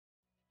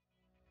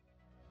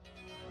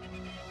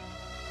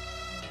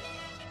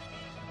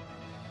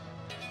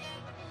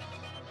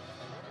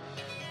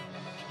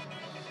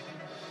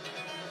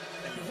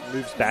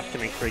moves back to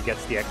make sure he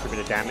gets the extra bit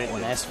of damage.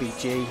 On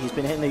SVG, he's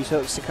been hitting these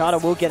hooks. Cicada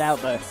will get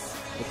out though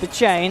with the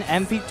chain.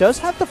 Envy does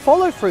have the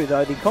follow through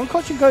though. The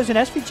concoction goes in.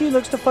 SVG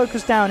looks to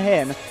focus down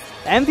him.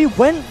 Envy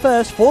went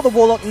first for the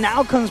Warlock,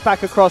 now comes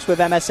back across with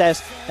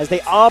MSS as they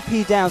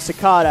RP down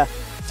Cicada.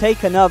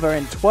 Take another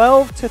in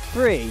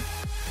 12-3.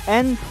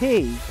 NP.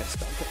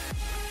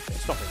 They're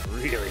stopping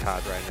really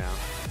hard right now.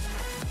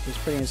 He's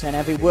pretty insane.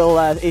 Envy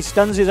will, he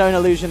stuns his own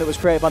illusion that was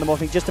created by the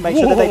Morphing just to make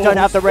sure that they don't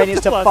have the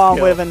radiance to farm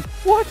with. And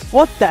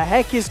what the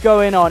heck is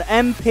going on?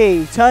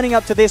 MP turning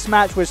up to this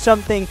match with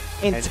something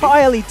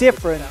entirely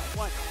different.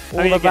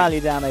 All the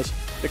value damage.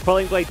 The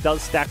Quelling Blade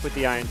does stack with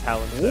the Iron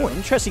Talon. Oh,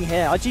 interesting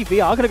here.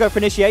 RGV are going to go for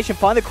initiation,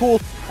 find the call,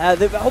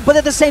 but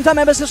at the same time,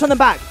 MSS on the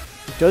back.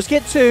 He does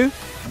get two.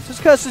 This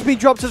curse has been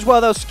dropped as well,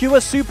 though.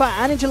 Skewer, Super,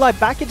 and Injuly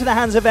back into the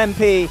hands of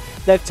MP.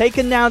 They've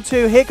taken down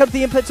two. Here comes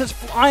the impetus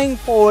flying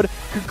forward.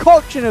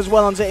 Concoction as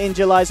well onto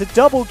Injuly. It's a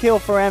double kill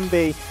for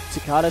MB.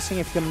 Cicada seeing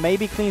if he can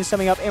maybe clean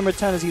something up in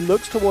return as he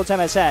looks towards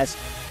MSS.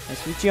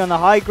 SVG on the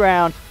high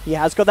ground. He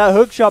has got that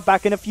hook shot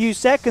back in a few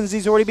seconds.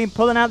 He's already been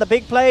pulling out the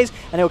big plays,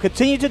 and he'll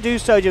continue to do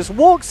so. Just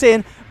walks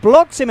in,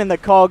 blocks him in the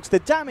cogs. The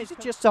damage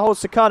just to hold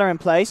Cicada in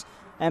place.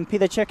 MP,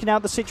 they're checking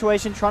out the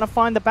situation, trying to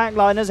find the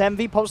backliners.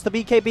 MV pops the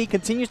BKB,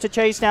 continues to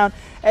chase down.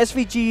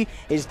 SVG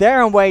is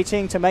there and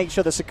waiting to make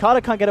sure the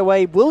Cicada can't get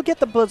away. Will get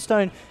the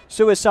Bloodstone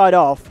Suicide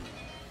off.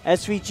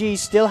 SVG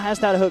still has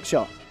that hook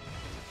shot.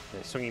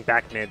 They're swinging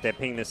back mid. They're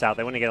pinging this out.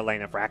 They want to get a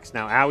lane of racks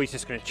now. Aui's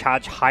just going to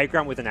charge high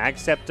ground with an Ag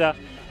Scepter.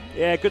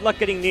 Yeah, good luck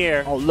getting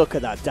near. Oh, look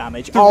at that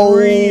damage. Oh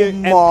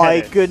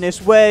my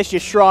goodness, where's your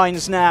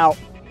shrines now?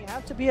 You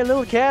have to be a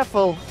little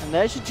careful. And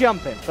there's your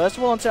jumping. First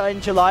of all onto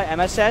Injuly.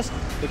 MSS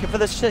looking for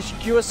the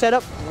secure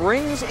setup.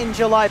 Brings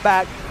Injuly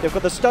back. They've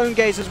got the Stone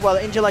Gaze as well.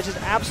 Injuly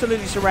just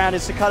absolutely surrounded.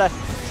 Cicada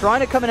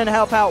trying to come in and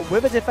help out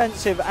with a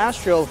defensive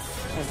Astral.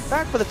 In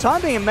fact, for the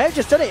time being, it may have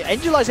just done it.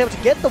 Injuly's able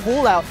to get the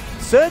wall out.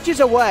 Surges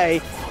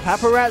away.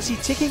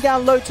 Paparazzi ticking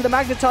down low to the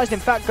Magnetized, in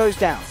fact, goes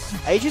down.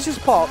 Aegis is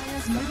popped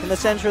in the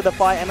center of the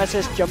fight.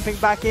 MSS jumping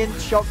back in.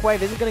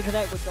 Shockwave isn't going to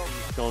connect with Dog.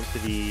 Gone to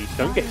the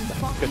Stone Gate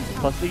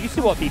stuff. They used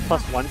to be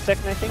 +1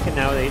 I think, and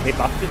now they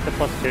buffed it to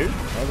 +2.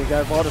 There we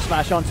go. Water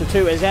smash onto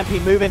 2. Is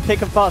MP moving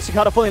thick and fast.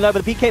 Cicada falling low,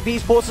 but the PKB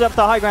forces up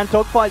the high ground.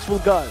 Dogfights will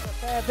go. A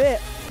fair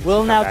bit.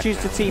 Will now choose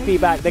to TP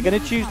back. They're going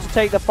to choose to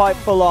take the fight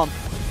full on.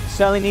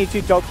 Certainly need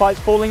to. Dogfights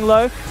falling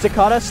low.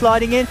 Cicada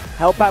sliding in.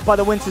 Held back by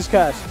the Winter's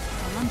Curse.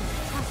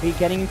 Be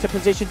getting into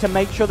position to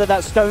make sure that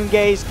that Stone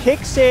Gaze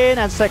kicks in,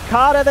 and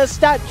Cicada the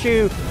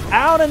statue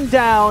out and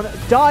down,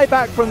 die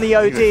back from the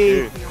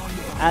OD,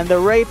 and the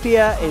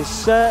Rapier is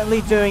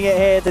certainly doing it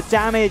here. The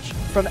damage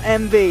from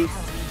MV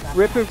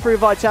ripping through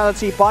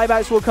Vitality.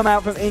 Buybacks will come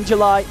out from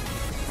Injuly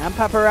and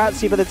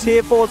Paparazzi, but the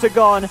tier 4s are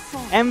gone.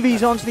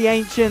 MV's onto the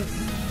Ancient.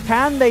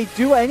 Can they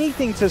do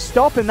anything to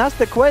stop him? That's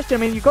the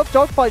question. I mean, you've got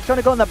Dogfights trying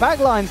to go on the back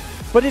lines,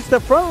 but it's the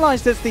front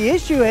lines that's the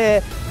issue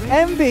here.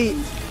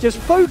 MV just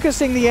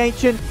focusing the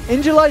Ancient.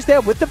 Injuly's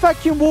there with the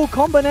vacuum wall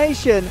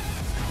combination.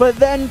 But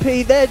then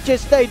they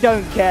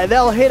don't care.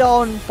 They'll hit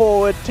on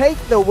forward, take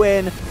the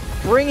win,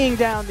 bringing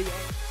down the